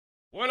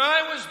When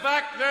I was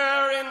back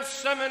there in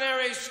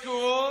seminary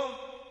school,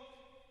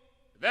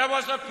 there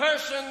was a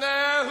person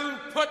there who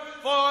put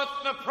forth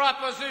the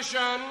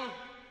proposition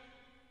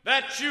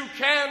that you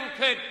can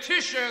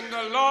petition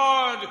the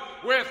Lord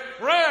with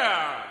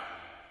prayer.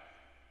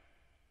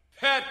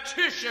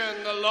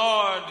 Petition the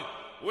Lord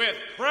with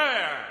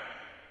prayer.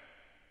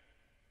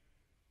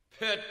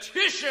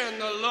 Petition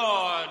the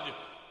Lord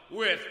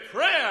with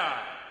prayer.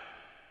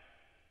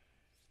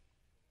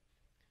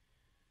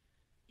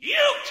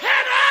 You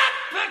cannot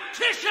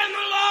petition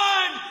the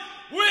Lord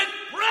with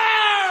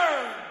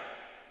prayer.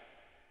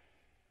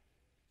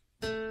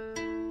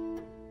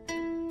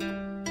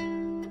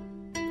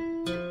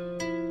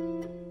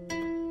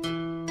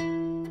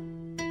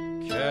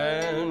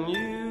 Can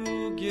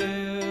you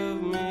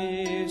give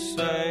me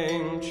sanctuary?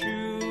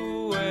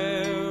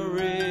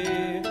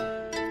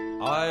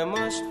 I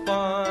must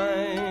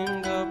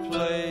find a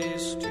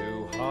place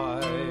to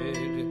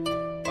hide,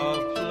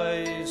 a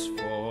place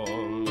for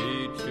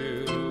me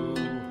to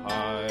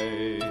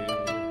hide.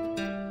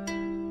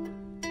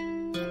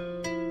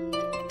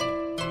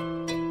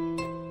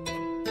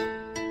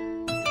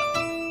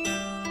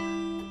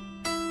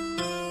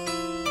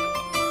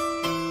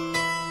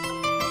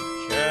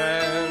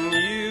 Can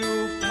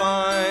you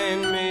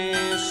find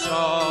me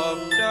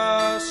soft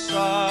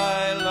asylum?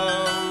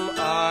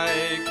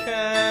 I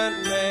can't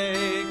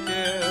make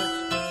it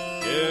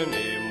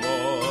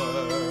anymore.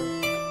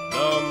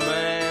 The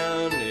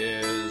man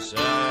is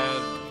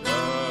at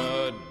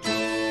the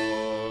door.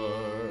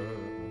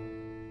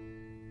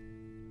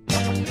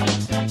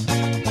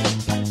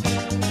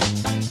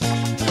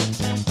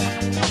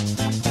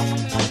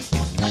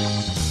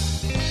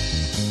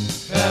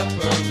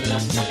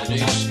 Peppermint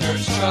mini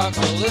skirts,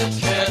 chocolate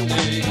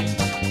candy,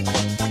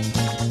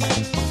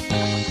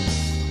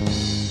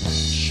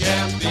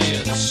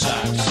 champion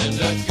socks, and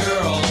a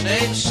girl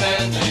named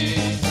Sandy.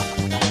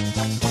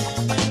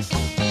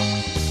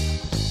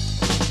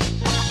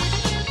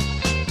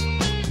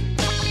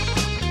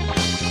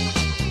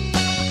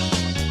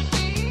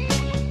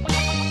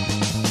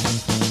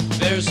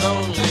 There's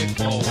only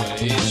 4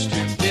 ways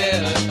to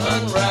get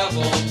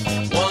unraveled.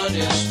 One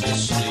is to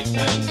sleep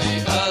and the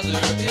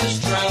other is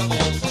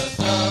travel. But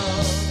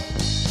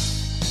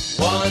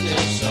one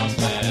is a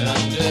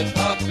bandit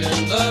up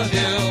in the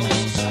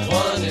hills.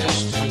 One is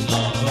to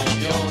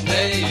love your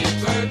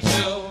neighbor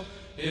till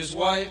his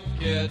wife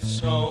gets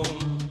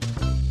home.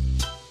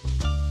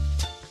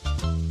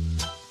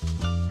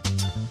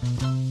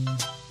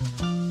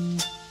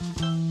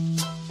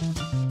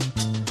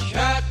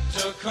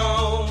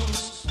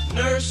 Catacombs,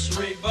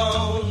 nursery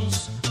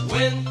bones,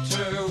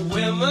 winter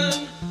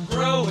women,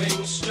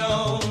 growing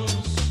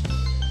stones,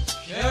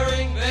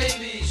 carrying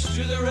babies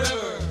to the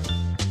river,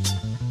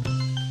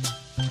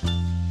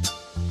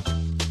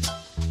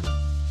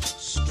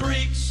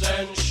 streaks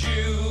and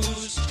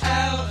shoes,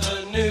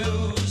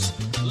 avenues,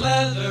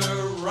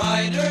 leather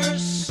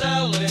riders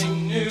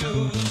selling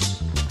news.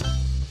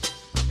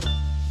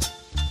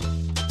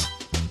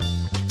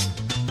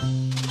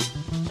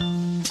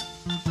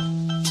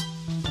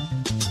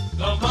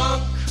 The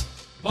monk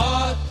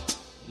bought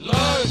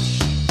lunch.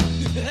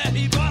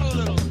 He bought a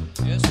little.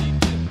 Yes, he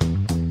did.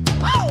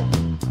 Oh!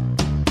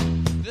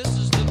 This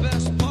is the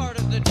best part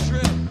of the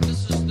trip.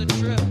 This is the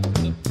trip.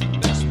 The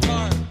best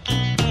part.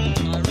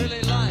 I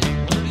really like.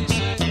 What did he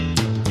say?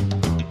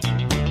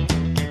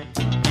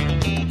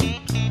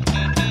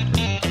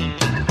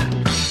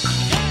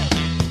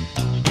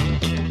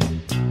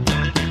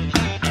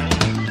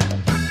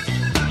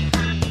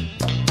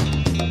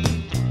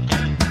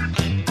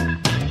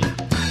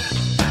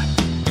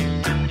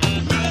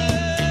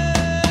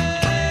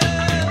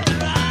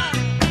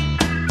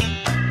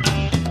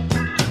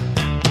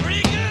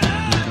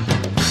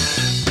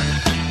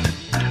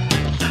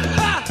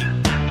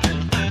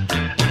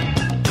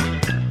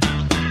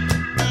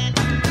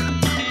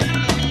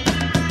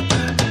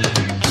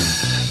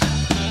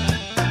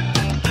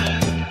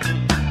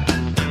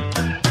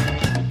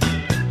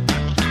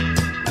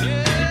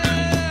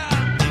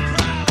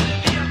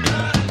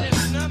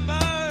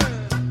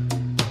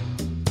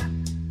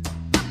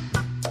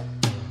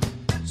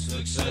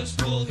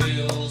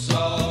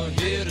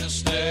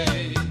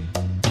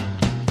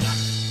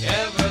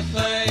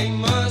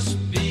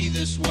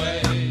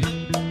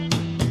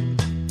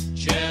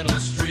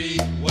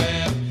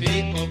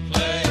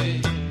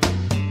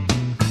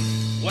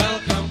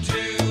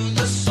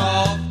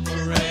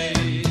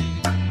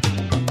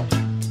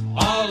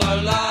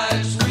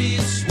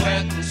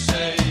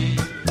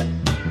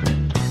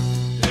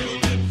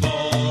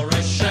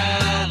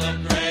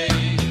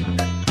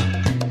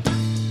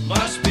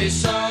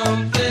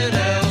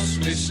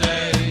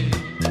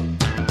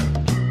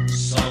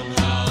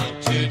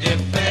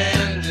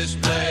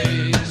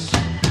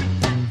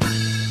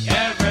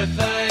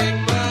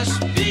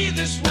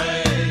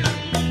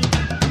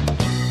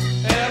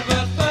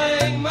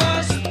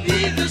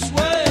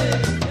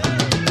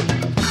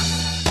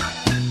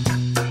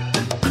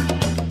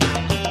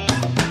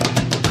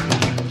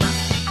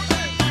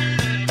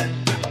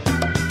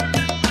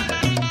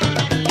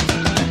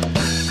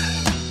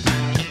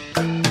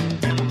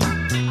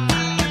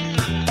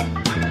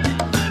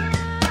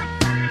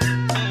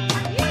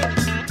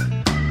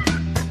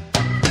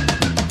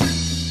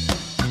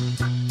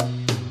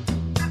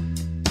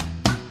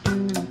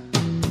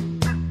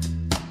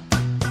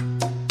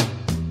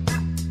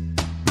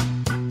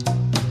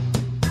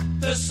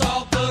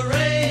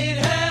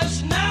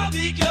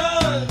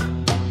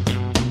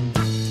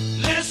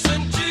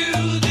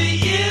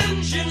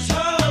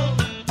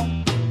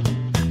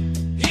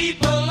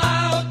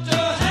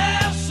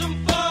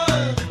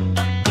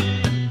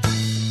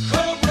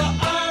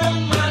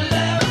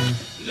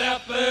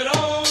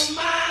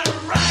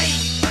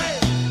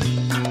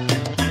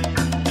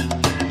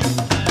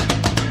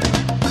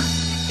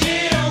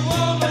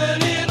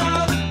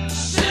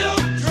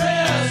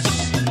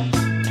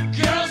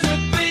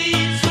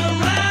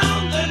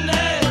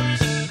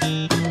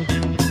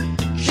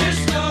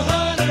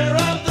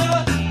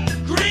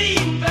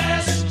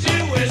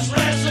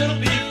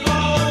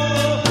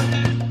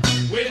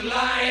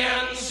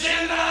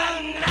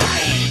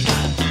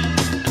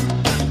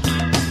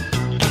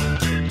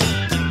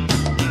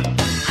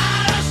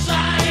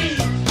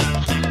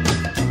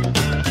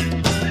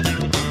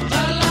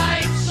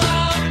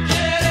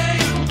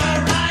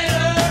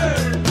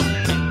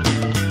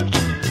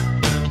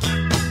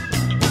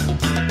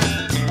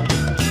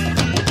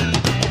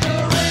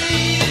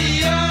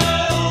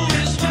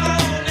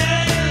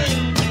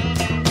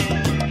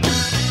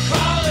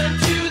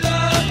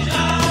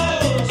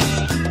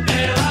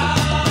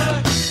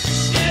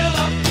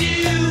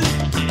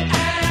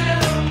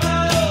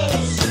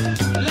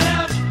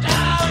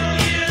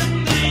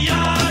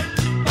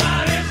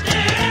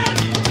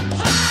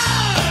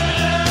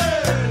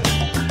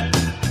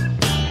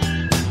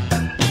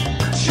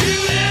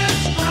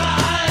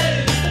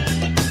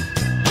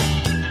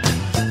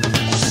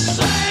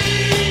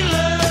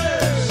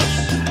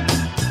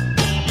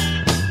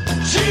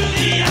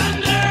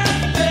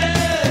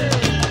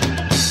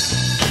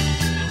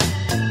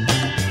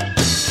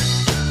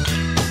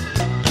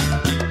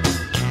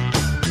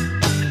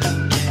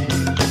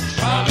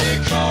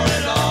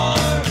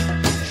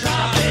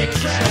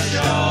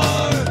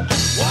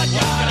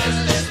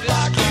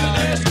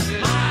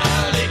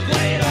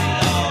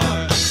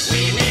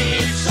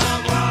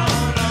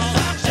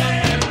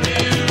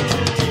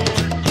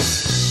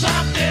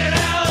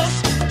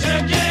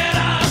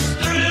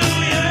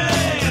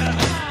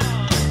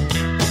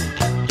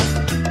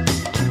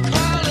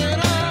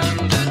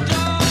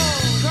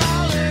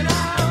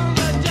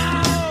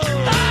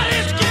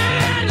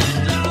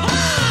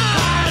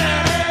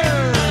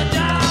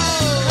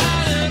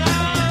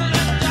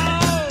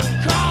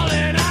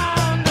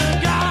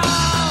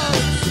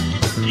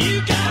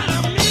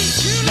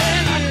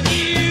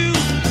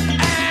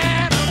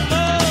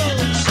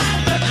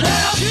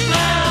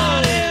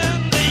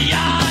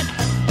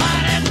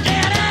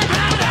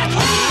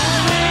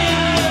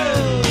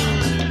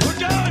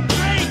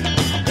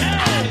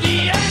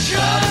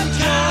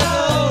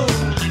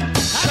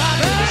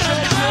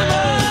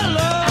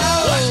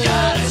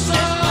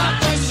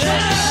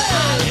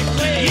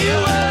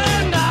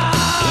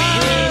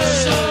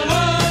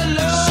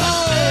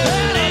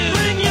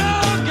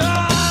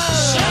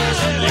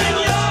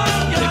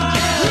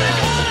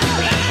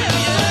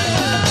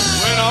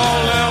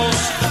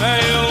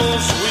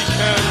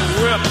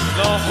 strip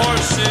the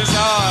horses'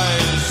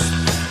 eyes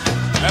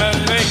and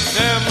make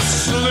them